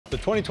The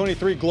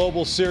 2023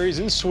 Global Series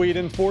in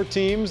Sweden, 4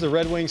 teams, the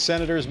Red Wings,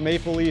 Senators,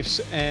 Maple Leafs,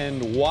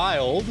 and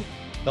Wild.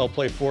 They'll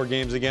play 4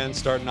 games again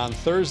starting on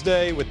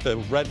Thursday with the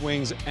Red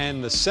Wings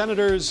and the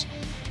Senators,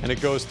 and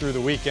it goes through the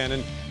weekend.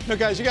 And, you know,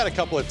 guys, you got a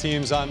couple of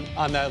teams on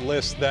that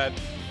list that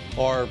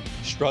are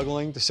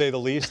struggling, to say the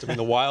least. I mean,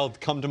 the Wild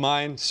come to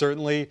mind,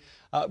 certainly.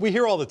 We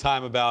hear all the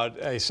time about,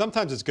 hey,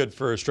 sometimes it's good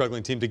for a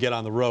struggling team to get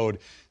on the road.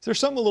 Is there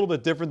something a little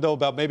bit different, though,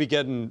 about maybe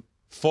getting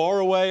far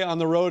away on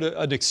the road,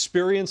 an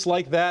experience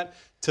like that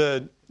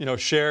to, you know,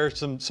 share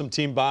some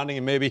team bonding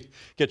and maybe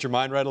get your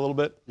mind right a little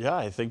bit? Yeah,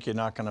 I think you're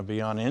not going to be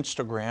on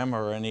Instagram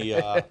or any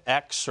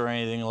X or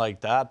anything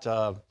like that,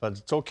 but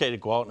it's okay to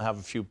go out and have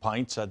a few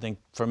pints. I think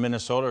for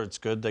Minnesota it's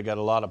good. They got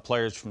a lot of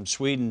players from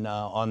Sweden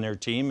on their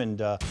team, and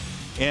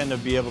to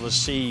be able to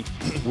see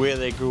where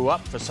they grew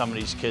up for some of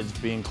these kids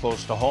being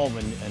close to home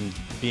and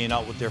being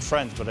out with their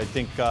friends. But I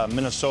think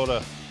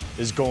Minnesota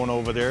is going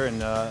over there,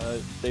 and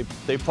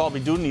they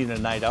probably do need a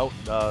night out,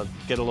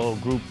 get a little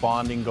group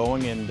bonding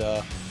going, and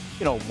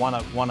you know,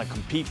 want to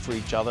compete for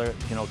each other.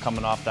 You know,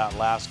 coming off that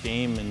last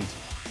game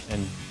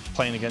and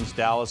playing against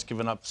Dallas,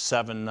 giving up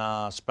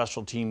 7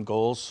 special team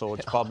goals, so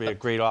it's probably a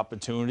great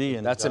opportunity.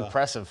 And that's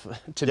impressive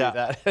to do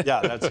that.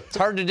 Yeah, it's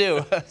hard to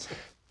do.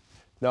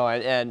 No,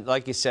 and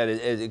like you said,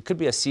 it could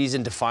be a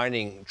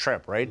season-defining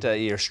trip, right?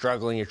 You're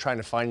struggling, you're trying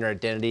to find your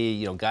identity.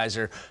 You know, guys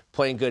are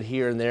playing good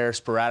here and there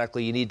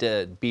sporadically. You need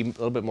to be a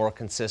little bit more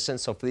consistent.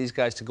 So for these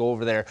guys to go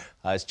over there,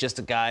 it's just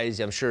the guys.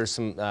 I'm sure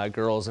some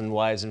girls and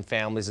wives and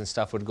families and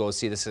stuff would go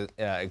see this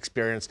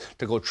experience,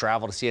 to go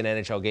travel to see an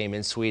NHL game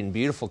in Sweden.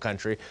 Beautiful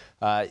country.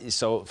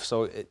 So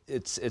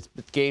it's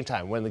game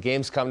time. When the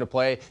games come to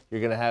play,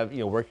 you're going to have, you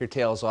know, work your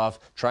tails off,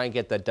 try and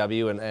get that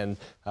W, and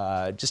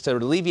just to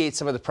alleviate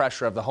some of the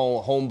pressure of the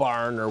home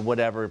barn or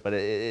whatever. But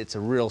it's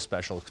a real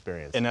special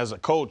experience. And as a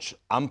coach,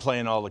 I'm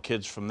playing all the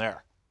kids from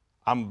there.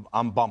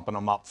 I'm bumping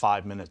them up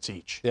 5 minutes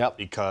each. Yep.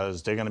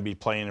 Because they're going to be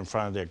playing in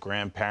front of their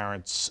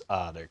grandparents,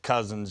 their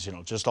cousins, you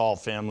know, just all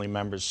family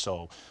members.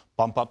 So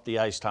bump up the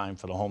ice time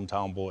for the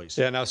hometown boys.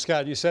 Yeah, now,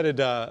 Scott, you said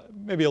it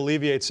maybe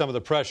alleviates some of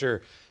the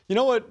pressure. You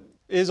know what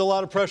is a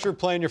lot of pressure?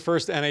 Playing your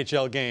first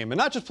NHL game. And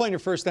not just playing your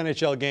first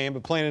NHL game,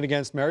 but playing it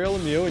against Mario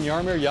Lemieux and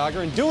Jaromir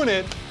Jagr, and doing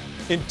it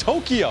in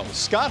Tokyo.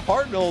 Scott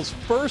Hartnell's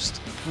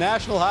first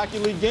National Hockey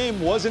League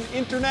game was an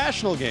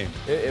international game.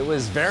 It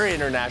was very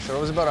international.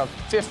 It was about a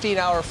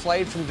 15-hour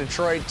flight from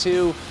Detroit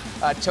to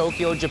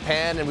Tokyo,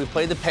 Japan, and we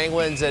played the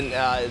Penguins, and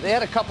they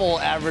had a couple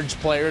average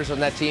players on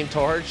that team,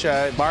 Torch,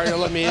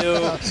 Mario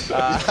Lemieux,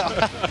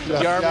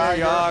 Jaromir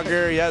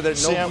Jagr, yeah, there's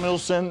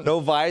Samuelson. No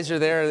visor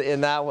there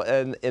in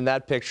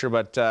that picture,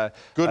 but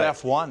good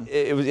F1.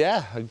 It was,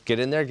 yeah, get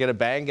in there, get a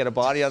bang, get a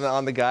body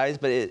on the guys,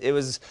 but it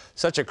was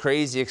such a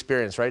crazy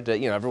experience, right?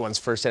 You know, everyone's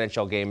first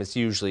NHL game is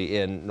usually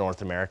in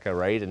North America,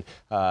 right? And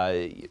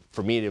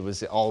for me, it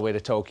was all the way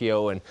to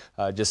Tokyo, and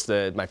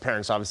my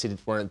parents obviously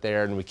weren't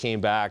there, and we came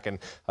back, and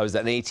I was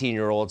an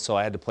 18-year-old, so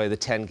I had to play the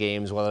 10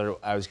 games, whether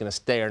I was going to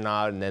stay or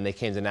not, and then they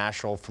came to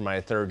National for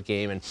my 3rd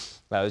game, and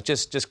it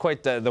was just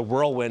quite the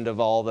whirlwind of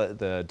all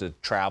the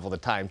travel, the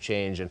time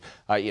change, and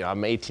you know,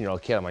 I'm an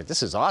 18-year-old kid. I'm like,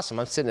 this is awesome.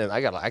 I'm sitting in,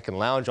 I can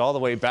lounge all the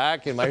way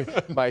back in my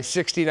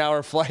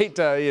 16-hour flight,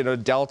 you know,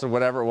 Delta,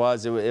 whatever it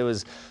was. It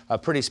was a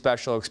pretty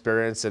special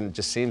experience, and it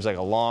just seems like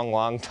a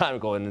long time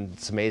ago, and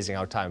it's amazing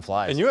how time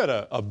flies. And you had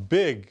a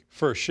big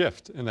first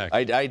shift in that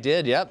game. I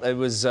did, yep. It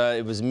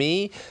was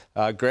me,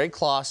 Greg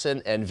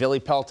Clausen, and Ville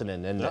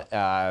Peltonen,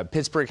 and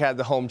Pittsburgh had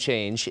the home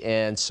change,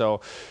 and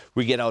so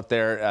we get out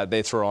there,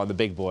 they throw on the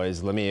big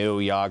boys,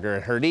 Lemieux, Jagr,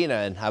 and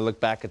Hrdina, and I look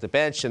back at the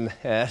bench, and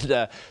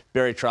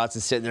Barry Trotz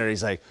is sitting there,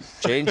 he's like,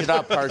 change it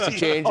up, Hartsey,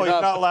 change it up. Oh,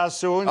 you're not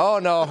lassoing? Oh,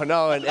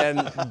 no,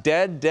 and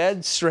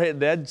dead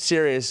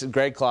serious,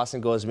 Greg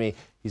Clausen goes to me,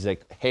 he's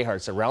like, hey,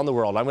 Hartz, around the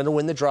world, I'm going to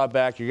win the draw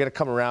back. You're going to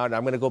come around.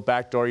 I'm going to go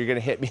back door. You're going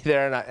to hit me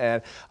there.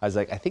 And I was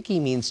like, I think he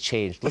means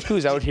change. Look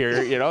who's out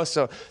here, you know.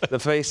 So the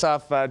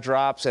face-off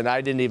drops, and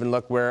I didn't even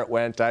look where it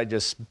went. I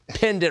just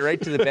pinned it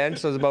right to the bench.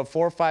 So it was about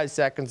 4 or 5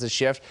 seconds of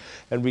shift,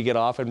 and we get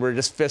off, and we're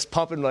just fist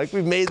pumping like,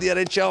 we've made the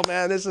NHL,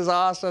 man. This is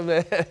awesome.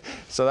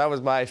 So that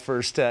was my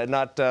first,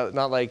 not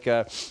like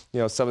you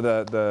know, some of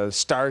the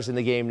stars in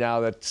the game now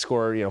that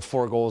score, you know,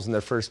 4 goals in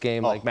their first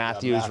game, like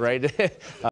Matthews, right?